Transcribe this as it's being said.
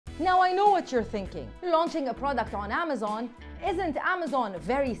Now I know what you're thinking. Launching a product on Amazon, isn't Amazon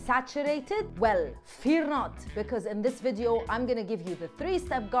very saturated? Well, fear not, because in this video, I'm gonna give you the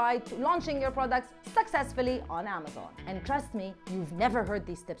 3-step guide to launching your products successfully on Amazon. And trust me, you've never heard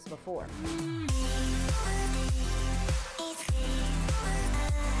these tips before.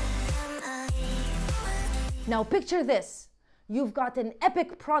 Now picture this. You've got an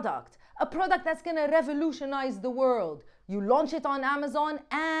epic product, a product that's gonna revolutionize the world. You launch it on Amazon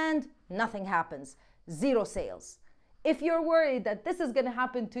and nothing happens. 0 sales. If you're worried that this is gonna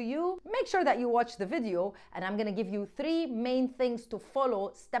happen to you, make sure that you watch the video, and I'm gonna give you 3 main things to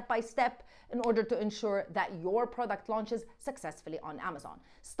follow step by step in order to ensure that your product launches successfully on Amazon.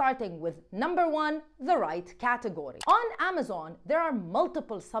 Starting with number 1, the right category. On Amazon, there are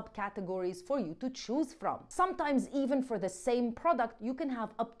multiple subcategories for you to choose from. Sometimes even for the same product, you can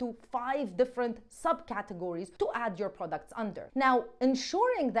have up to 5 different subcategories to add your products under. Now,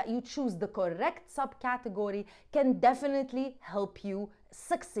 ensuring that you choose the correct subcategory can definitely help you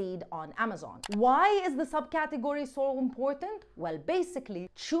succeed on Amazon. Why is the subcategory so important? Well, basically,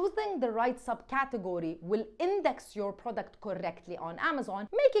 choosing the right subcategory will index your product correctly on Amazon,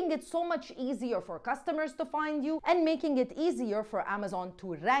 making it so much easier for customers to find you and making it easier for Amazon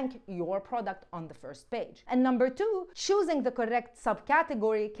to rank your product on the first page. And number 2, choosing the correct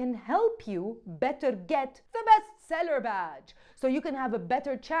subcategory can help you better get the bestseller badge. So you can have a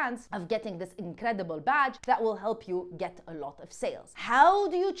better chance of getting this incredible badge that will help you get a lot of sales. How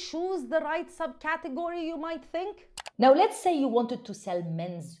do you choose the right subcategory, you might think? Now, let's say you wanted to sell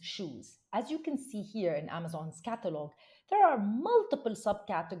men's shoes. As you can see here in Amazon's catalog, there are multiple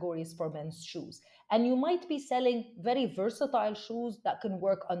subcategories for men's shoes. And you might be selling very versatile shoes that can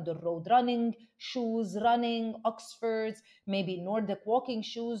work under road running, shoes, running, Oxfords, maybe Nordic walking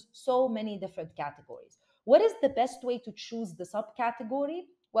shoes, so many different categories. What is the best way to choose the subcategory?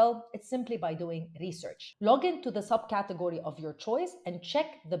 Well, it's simply by doing research. Log into the subcategory of your choice and check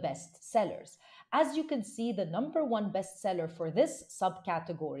the best sellers. As you can see, the number 1 bestseller for this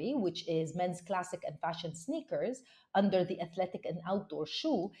subcategory, which is men's classic and fashion sneakers, under the athletic and outdoor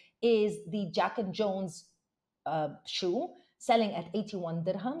shoe, is the Jack & Jones shoe, selling at 81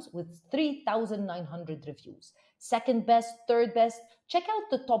 dirhams with 3,900 reviews. Second best, third best, check out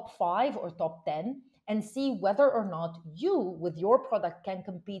the top 5 or top 10 and see whether or not you, with your product, can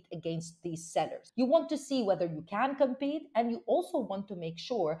compete against these sellers. You want to see whether you can compete, and you also want to make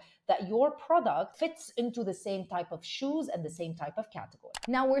sure that your product fits into the same type of shoes and the same type of category.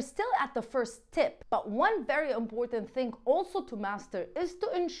 Now, we're still at the first tip, but one very important thing also to master is to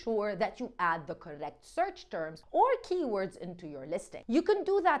ensure that you add the correct search terms or keywords into your listing. You can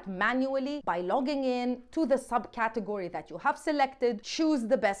do that manually by logging in to the subcategory that you have selected, choose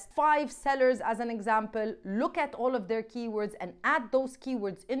the best 5 sellers as an example, look at all of their keywords and add those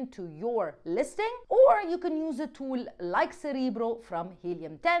keywords into your listing, or you can use a tool like Cerebro from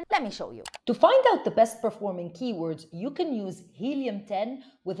Helium 10. Let me show you. To find out the best performing keywords, you can use Helium 10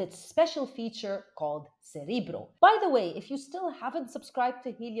 with its special feature called Cerebro. By the way, if you still haven't subscribed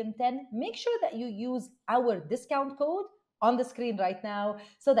to Helium 10, make sure that you use our discount code on the screen right now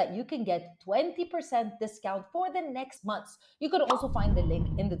so that you can get 20% discount for the next months. You could also find the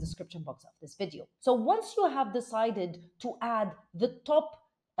link in the description box of this video. So once you have decided to add the top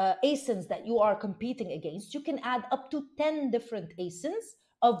ASINs that you are competing against, you can add up to 10 different ASINs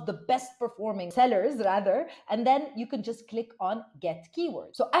of the best performing sellers rather, and then you can just click on get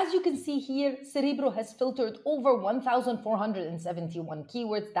keywords. So as you can see here, Cerebro has filtered over 1,471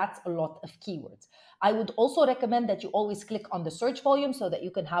 keywords. That's a lot of keywords. I would also recommend that you always click on the search volume so that you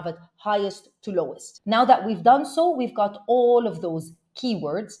can have it highest to lowest. Now that we've done so, we've got all of those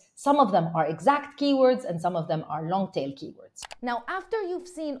keywords. Some of them are exact keywords and some of them are long tail keywords. Now, after you've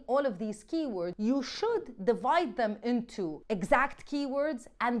seen all of these keywords, you should divide them into exact keywords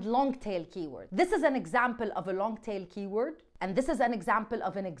and long tail keywords. This is an example of a long tail keyword, and this is an example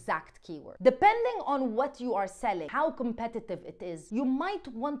of an exact keyword. Depending on what you are selling, how competitive it is, you might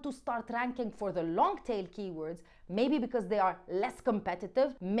want to start ranking for the long tail keywords, maybe because they are less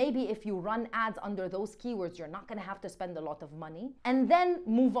competitive. Maybe if you run ads under those keywords, you're not gonna have to spend a lot of money. And then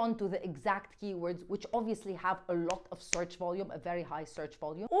move on to the exact keywords, which obviously have a lot of search volume, a very high search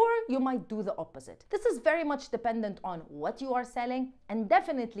volume. Or you might do the opposite. This is very much dependent on what you are selling, and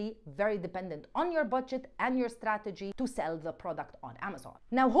definitely very dependent on your budget and your strategy to sell the product on Amazon.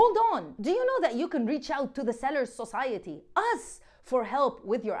 Now hold on, do you know that you can reach out to the Sellers Society, us, for help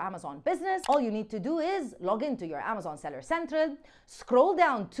with your Amazon business? All you need to do is log into your Amazon Seller Central, scroll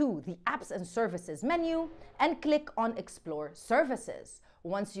down to the Apps and Services menu, and click on Explore Services.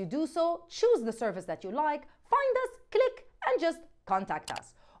 Once you do so, choose the service that you like, find us, click, and just contact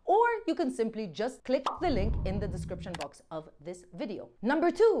us. or you can simply just click the link in the description box of this video.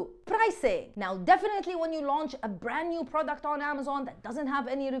 Number 2, pricing. Now, definitely when you launch a brand new product on Amazon that doesn't have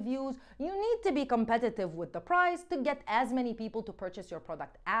any reviews, you need to be competitive with the price to get as many people to purchase your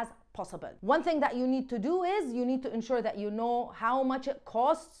product as possible. One thing that you need to do is you need to ensure that you know how much it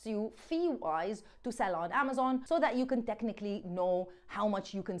costs you fee-wise to sell on Amazon, so that you can technically know how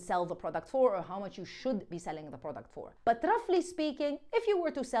much you can sell the product for or how much you should be selling the product for. But roughly speaking, if you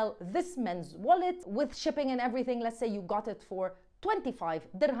were to sell this men's wallet with shipping and everything, let's say you got it for 25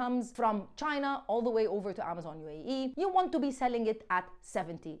 dirhams from China all the way over to Amazon UAE, you want to be selling it at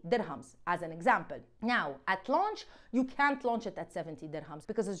 70 dirhams as an example. Now, at launch, you can't launch it at 70 dirhams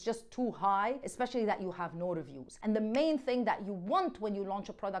because it's just too high, especially that you have no reviews. And the main thing that you want when you launch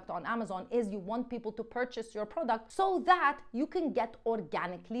a product on Amazon is you want people to purchase your product so that you can get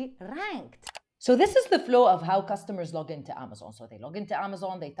organically ranked. So this is the flow of how customers log into Amazon. So they log into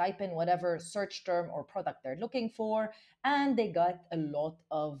Amazon, they type in whatever search term or product they're looking for, and they got a lot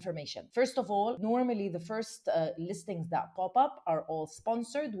of information. First of all, normally the first listings that pop up are all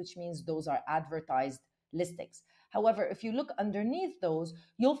sponsored, which means those are advertised listings. However, if you look underneath those,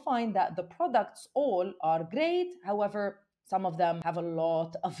 you'll find that the products all are great. However, some of them have a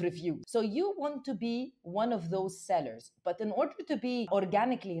lot of reviews. So you want to be one of those sellers. But in order to be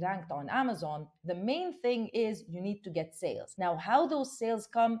organically ranked on Amazon, the main thing is you need to get sales. Now, how those sales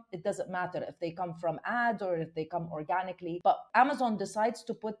come, it doesn't matter if they come from ads or if they come organically. But Amazon decides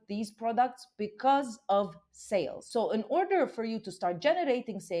to put these products because of sales. So in order for you to start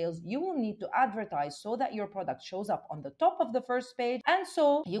generating sales, you will need to advertise so that your product shows up on the top of the first page, and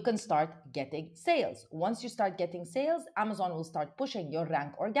so you can start getting sales. Once you start getting sales, Amazon will start pushing your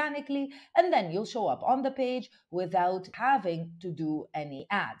rank organically, and then you'll show up on the page without having to do any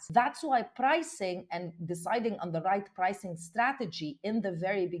ads. That's why pricing and deciding on the right pricing strategy in the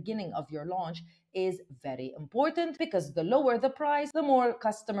very beginning of your launch is very important, because the lower the price, the more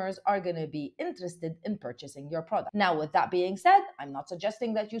customers are going to be interested in purchasing your product. Now, with that being said, I'm not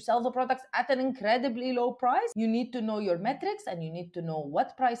suggesting that you sell the products at an incredibly low price. You need to know your metrics and you need to know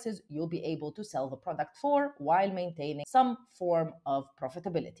what prices you'll be able to sell the product for while maintaining some form of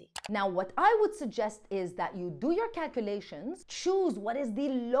profitability. Now, what I would suggest is that you do your calculations, choose what is the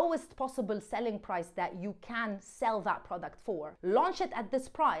lowest possible selling price that you can sell that product for, launch it at this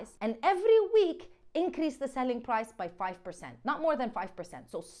price, and every week increase the selling price by 5%, not more than 5%.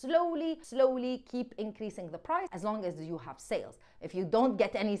 So slowly keep increasing the price as long as you have sales. If you don't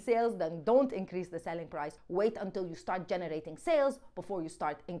get any sales, then don't increase the selling price. Wait until you start generating sales before you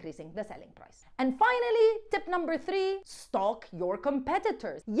start increasing the selling price. And finally, tip number 3, stalk your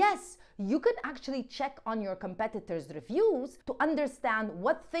competitors. Yes, you can actually check on your competitors' reviews to understand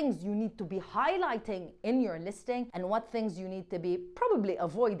what things you need to be highlighting in your listing and what things you need to be probably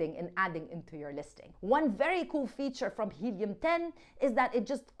avoiding and adding into your listing. One very cool feature from Helium 10 is that it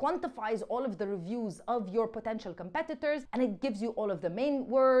just quantifies all of the reviews of your potential competitors, and it gives you all of the main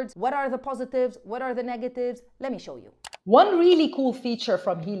words. What are the positives? What are the negatives? Let me show you. One really cool feature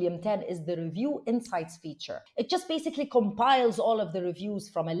from Helium 10 is the Review Insights feature. It just basically compiles all of the reviews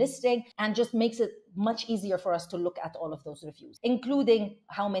from a listing and just makes it much easier for us to look at all of those reviews, including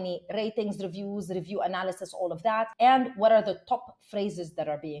how many ratings, reviews, review analysis, all of that, and what are the top phrases that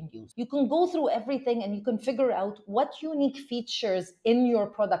are being used. You can go through everything and you can figure out what unique features in your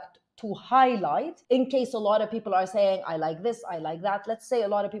product to highlight in case a lot of people are saying, I like this, I like that. Let's say a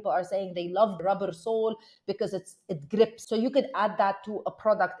lot of people are saying they love the rubber sole because it grips. So you could add that to a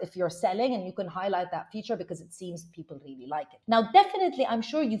product if you're selling, and you can highlight that feature because it seems people really like it. Now, definitely, I'm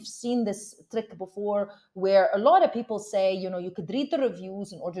sure you've seen this trick before where a lot of people say, you could read the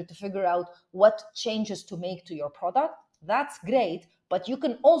reviews in order to figure out what changes to make to your product. That's great. But you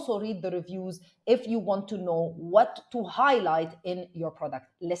can also read the reviews if you want to know what to highlight in your product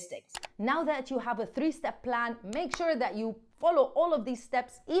listings. Now that you have a 3-step plan, make sure that you follow all of these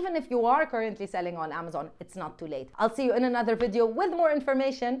steps. Even if you are currently selling on Amazon, it's not too late. I'll see you in another video with more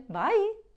information. Bye.